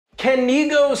Can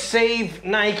NIGO save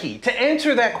Nike? To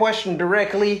answer that question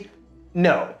directly,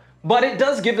 no. But it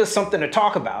does give us something to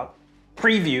talk about,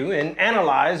 preview, and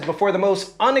analyze before the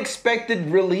most unexpected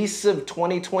release of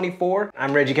 2024.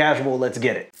 I'm Reggie Casual, let's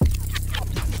get it.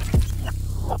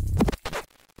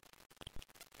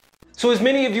 So as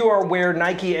many of you are aware,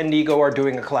 Nike and NIGO are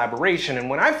doing a collaboration, and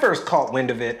when I first caught wind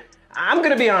of it, I'm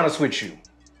gonna be honest with you,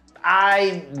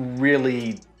 I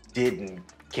really didn't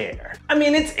care. I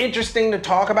mean, it's interesting to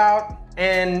talk about,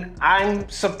 and I'm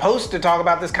supposed to talk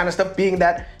about this kind of stuff being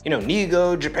that, you know,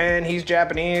 NIGO, Japan, he's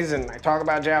Japanese, and I talk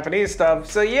about Japanese stuff.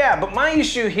 So yeah, but my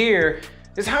issue here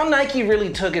is how Nike really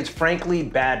took its frankly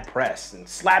bad press and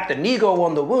slapped a NIGO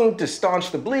on the wound to staunch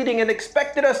the bleeding and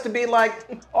expected us to be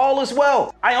like, all is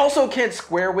well. I also can't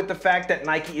square with the fact that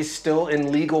Nike is still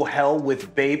in legal hell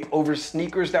with Bape over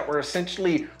sneakers that were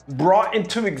essentially brought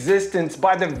into existence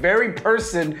by the very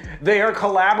person they are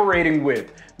collaborating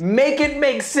with. Make it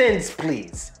make sense,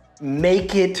 please.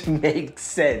 Make it make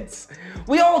sense.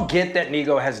 We all get that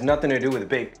NIGO has nothing to do with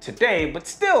Bape today, but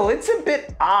still, it's a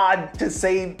bit odd to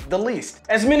say the least.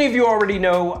 As many of you already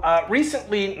know,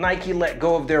 recently Nike let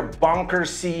go of their bonkers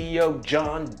CEO,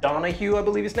 John Donahue, I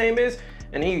believe his name is,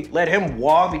 and he let him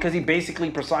walk because he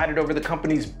basically presided over the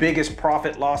company's biggest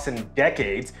profit loss in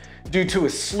decades due to a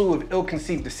slew of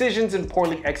ill-conceived decisions and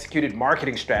poorly executed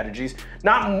marketing strategies.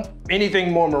 Not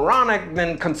anything more moronic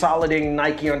than consolidating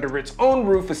Nike under its own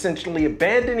roof, essentially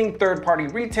abandoning third-party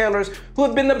retailers who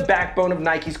have been the backbone of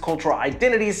Nike's cultural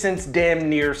identity since damn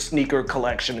near sneaker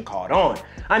collection caught on.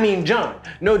 I mean, John,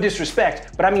 no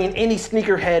disrespect, but I mean any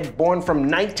sneakerhead born from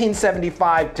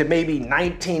 1975 to maybe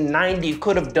 1990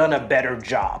 could have done a better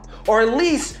job, or at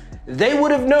least they would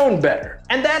have known better.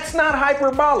 And that's not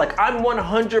hyperbolic. I'm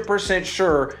 100%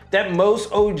 sure that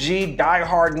most OG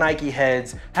diehard Nike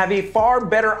heads have a far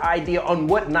better idea on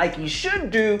what Nike should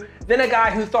do than a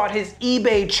guy who thought his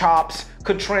eBay chops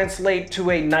could translate to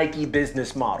a Nike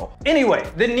business model. Anyway,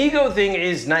 the NIGO thing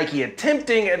is Nike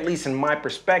attempting, at least in my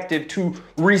perspective, to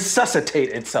resuscitate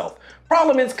itself.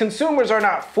 Problem is, consumers are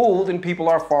not fooled and people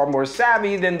are far more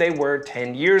savvy than they were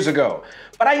 10 years ago.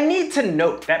 But I need to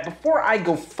note that before I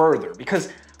go further,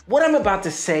 because what I'm about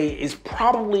to say is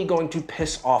probably going to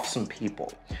piss off some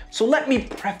people. So let me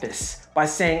preface by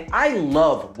saying I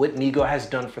love what NIGO has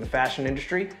done for the fashion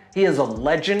industry. He is a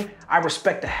legend. I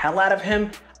respect the hell out of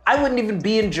him. I wouldn't even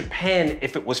be in Japan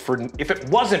if it wasn't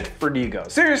for NIGO.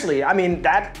 Seriously, I mean,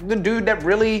 the dude that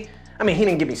really, I mean, he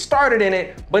didn't get me started in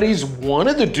it, but he's one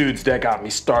of the dudes that got me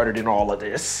started in all of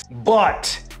this.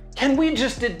 But can we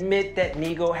just admit that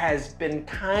NIGO has been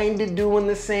kinda doing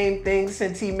the same thing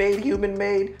since he made Human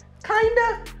Made?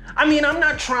 Kinda? I mean, I'm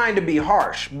not trying to be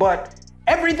harsh, but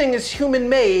everything is human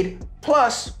made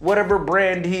plus whatever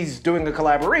brand he's doing a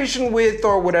collaboration with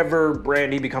or whatever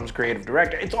brand he becomes creative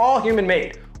director. It's all human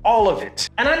made. All of it.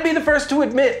 And I'd be the first to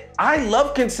admit, I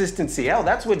love consistency. Hell,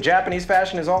 that's what Japanese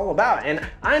fashion is all about. And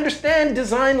I understand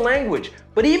design language,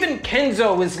 but even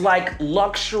Kenzo is like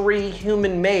luxury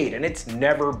human made, and it's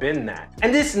never been that.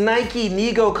 And this Nike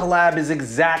NIGO collab is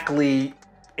exactly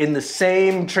in the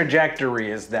same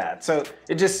trajectory as that. So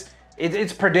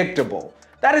it's predictable.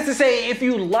 That is to say, if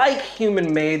you like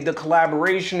human made, the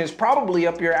collaboration is probably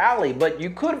up your alley, but you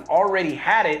could have already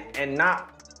had it and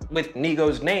not with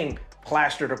NIGO's name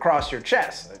plastered across your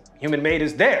chest. Human made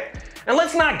is there. And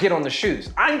let's not get on the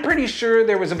shoes. I'm pretty sure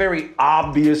there was a very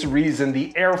obvious reason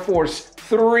the Air Force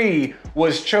 3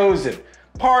 was chosen.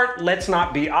 Part, let's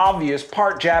not be obvious,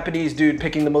 part Japanese dude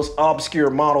picking the most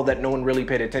obscure model that no one really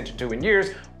paid attention to in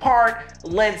years. Part,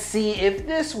 let's see if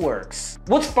this works.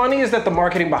 What's funny is that the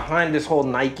marketing behind this whole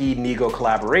Nike NIGO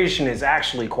collaboration is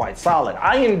actually quite solid.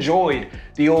 I enjoyed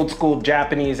the old school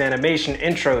Japanese animation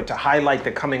intro to highlight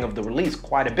the coming of the release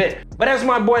quite a bit. But as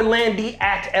my boy Landy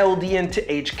at LDN to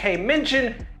HK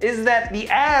mentioned, is that the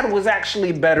ad was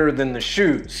actually better than the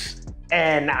shoes.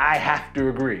 And I have to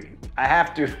agree. I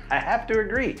have to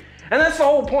agree. And that's the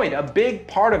whole point. A big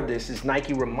part of this is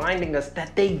Nike reminding us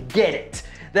that they get it,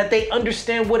 that they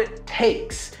understand what it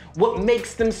takes, what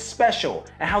makes them special,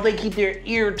 and how they keep their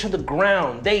ear to the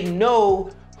ground. They know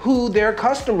who their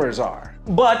customers are.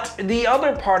 But the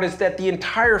other part is that the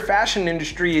entire fashion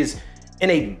industry is in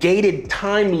a gated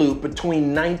time loop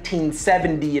between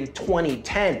 1970 and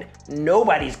 2010.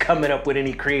 Nobody's coming up with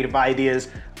any creative ideas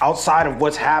outside of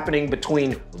what's happening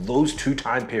between those two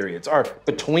time periods, or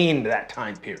between that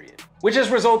time period, which has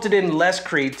resulted in less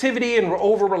creativity and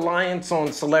over-reliance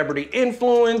on celebrity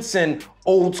influence and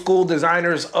old school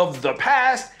designers of the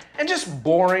past, and just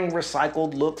boring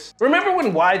recycled looks. Remember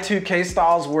when Y2K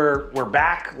styles were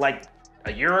back like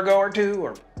a year ago or two,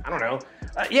 or I don't know.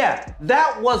 Yeah,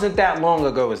 that wasn't that long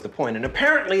ago is the point, and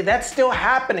apparently that's still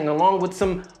happening along with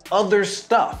some other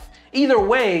stuff. Either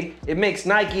way, it makes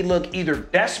Nike look either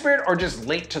desperate or just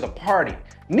late to the party.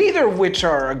 Neither of which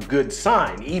are a good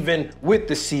sign, even with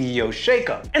the CEO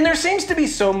shakeup. And there seems to be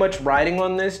so much riding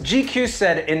on this. GQ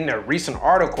said in a recent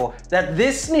article that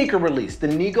this sneaker release, the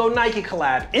NIGO Nike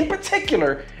collab in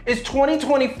particular, is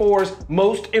 2024's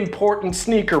most important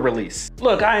sneaker release.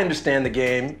 Look, I understand the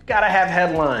game. You gotta have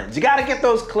headlines. You gotta get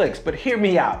those clicks, but hear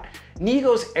me out.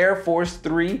 NIGO's Air Force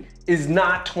 3 is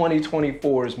not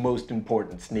 2024's most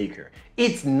important sneaker.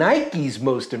 It's Nike's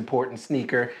most important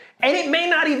sneaker, and it may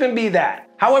not even be that.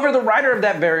 However, the writer of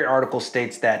that very article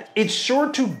states that it's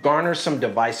sure to garner some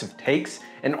divisive takes,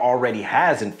 and already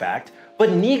has in fact, but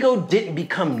NIGO didn't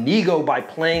become NIGO by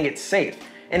playing it safe.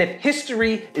 And if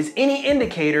history is any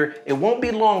indicator, it won't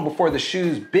be long before the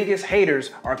shoe's biggest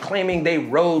haters are claiming they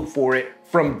rode for it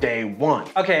from day one.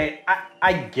 Okay,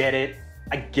 I get it.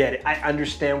 I get it. I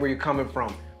understand where you're coming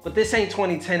from. But this ain't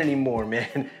 2010 anymore,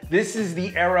 man. This is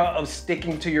the era of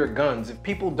sticking to your guns. If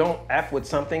people don't F with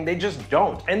something, they just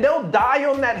don't. And they'll die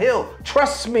on that hill.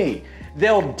 Trust me,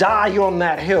 they'll die on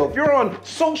that hill. If you're on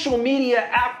social media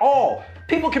at all,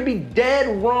 people can be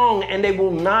dead wrong and they will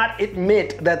not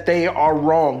admit that they are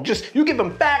wrong. Just, you give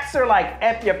them facts, they're like,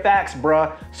 F your facts,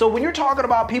 bruh. So when you're talking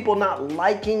about people not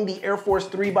liking the Air Force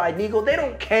 3 by NIGO, they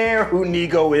don't care who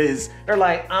NIGO is. They're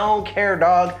like, I don't care,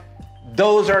 dog.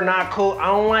 Those are not cool. I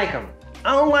don't like them.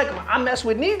 I don't like them. I mess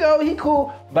with NIGO, he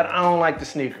cool, but I don't like the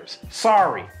sneakers.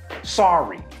 Sorry.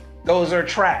 Those are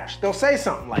trash. They'll say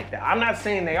something like that. I'm not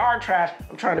saying they are trash.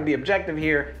 I'm trying to be objective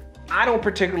here. I don't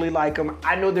particularly like them.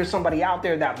 I know there's somebody out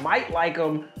there that might like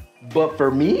them, but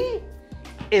for me,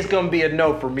 it's gonna be a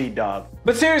no for me, dog.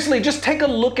 But seriously, just take a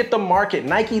look at the market.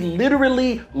 Nike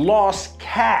literally lost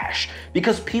cash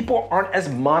because people aren't as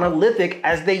monolithic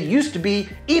as they used to be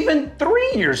even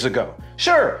 3 years ago.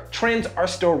 Sure, trends are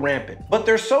still rampant, but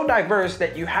they're so diverse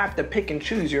that you have to pick and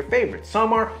choose your favorites.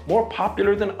 Some are more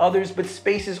popular than others, but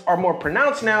spaces are more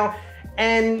pronounced now,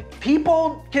 and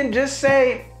people can just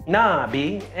say, nah,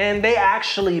 B, and they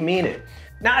actually mean it.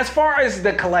 Now, as far as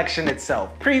the collection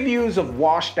itself, previews of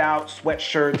washed out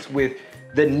sweatshirts with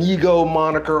the NIGO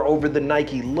moniker over the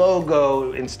Nike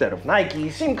logo instead of Nike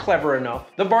seem clever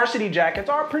enough. The varsity jackets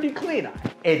are pretty clean,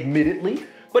 admittedly.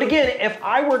 But again, if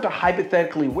I were to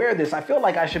hypothetically wear this, I feel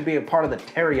like I should be a part of the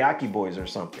Teriyaki Boys or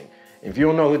something. If you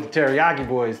don't know who the Teriyaki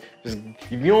Boys,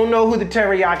 if you don't know who the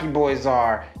Teriyaki Boys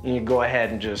are, you can go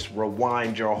ahead and just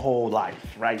rewind your whole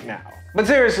life right now. But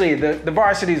seriously, the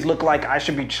varsities look like I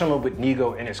should be chilling with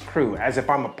NIGO and his crew, as if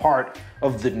I'm a part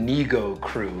of the NIGO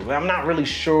crew. I'm not really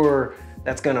sure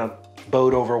that's gonna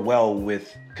bode over well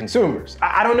with consumers.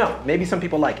 I don't know, maybe some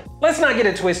people like it. Let's not get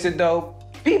it twisted though.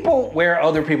 People wear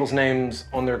other people's names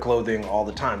on their clothing all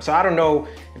the time. So I don't know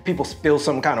if people feel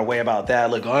some kind of way about that,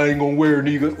 like I ain't gonna wear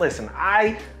NIGO. Listen,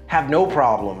 I have no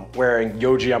problem wearing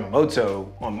Yohji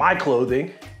Yamamoto on my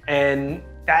clothing, and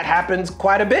that happens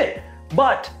quite a bit.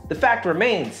 But the fact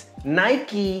remains,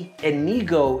 Nike and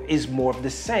NIGO is more of the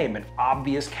same, an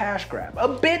obvious cash grab. A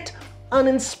bit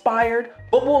uninspired,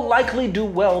 but will likely do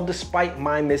well despite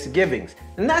my misgivings.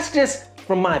 And that's just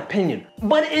from my opinion.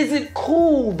 But is it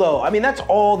cool though? I mean, that's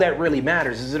all that really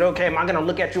matters. Is it okay? Am I gonna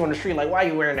look at you on the street like, why are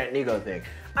you wearing that NIGO thing?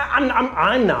 I'm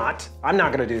not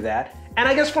gonna do that. And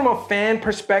I guess from a fan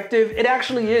perspective, it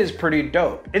actually is pretty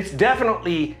dope. It's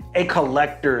definitely a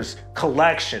collector's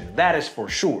collection, that is for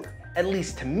sure. At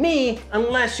least to me,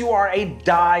 unless you are a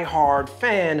die-hard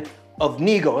fan of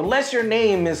NIGO, unless your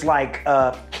name is like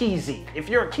Keezy. If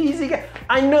you're a Keezy guy,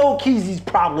 I know Keezy's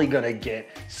probably gonna get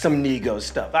some NIGO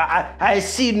stuff. I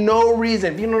see no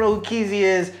reason. If you don't know who Keezy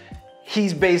is,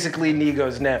 he's basically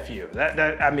NIGO's nephew.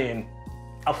 I mean,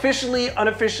 officially,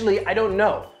 unofficially, I don't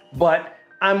know, but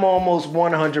I'm almost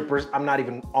 100%, I'm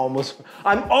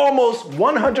almost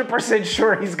 100%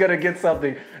 sure he's gonna get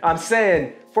something. I'm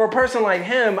saying, for a person like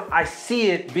him, I see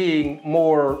it being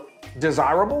more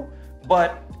desirable,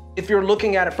 but if you're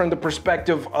looking at it from the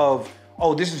perspective of,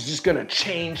 oh, this is just gonna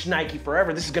change Nike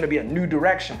forever, this is gonna be a new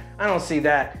direction, I don't see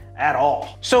that at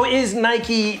all. So is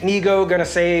Nike NIGO gonna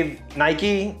save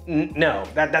Nike? No,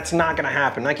 that's not gonna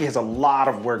happen. Nike has a lot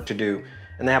of work to do,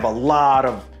 and they have a lot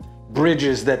of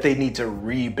bridges that they need to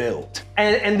rebuild.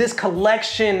 And this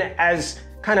collection, as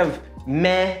kind of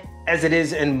meh as it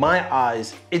is in my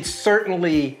eyes, it's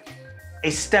certainly a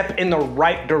step in the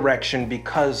right direction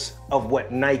because of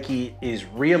what Nike is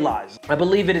realizing. I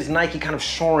believe it is Nike kind of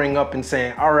shoring up and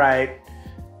saying, all right,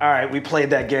 we played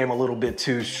that game a little bit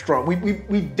too strong.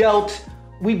 We dealt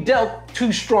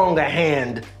too strong a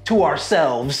hand to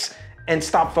ourselves and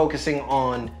stopped focusing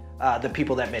on the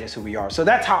people that made us who we are. So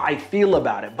that's how I feel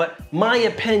about it. But my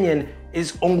opinion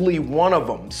is only one of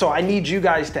them. So I need you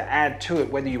guys to add to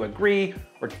it, whether you agree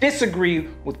or disagree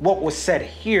with what was said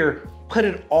here, put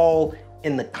it all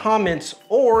in the comments,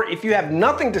 or if you have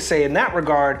nothing to say in that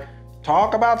regard,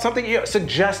 talk about something,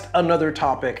 suggest another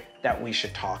topic that we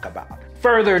should talk about.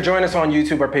 Further, join us on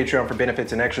YouTube or Patreon for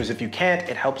benefits and extras. If you can't,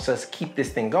 it helps us keep this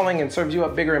thing going and serves you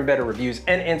up bigger and better reviews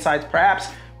and insights. Perhaps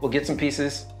we'll get some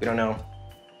pieces, we don't know,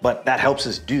 but that helps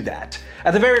us do that.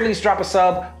 At the very least, drop a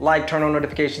sub, like, turn on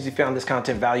notifications if you found this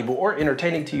content valuable or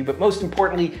entertaining to you, but most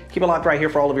importantly, keep it locked right here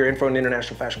for all of your info in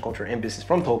international fashion culture and business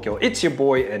from Tokyo. It's your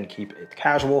boy, and keep it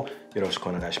casual.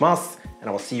 Yoroshiku onegai shimasu, and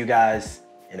I will see you guys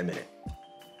in a minute.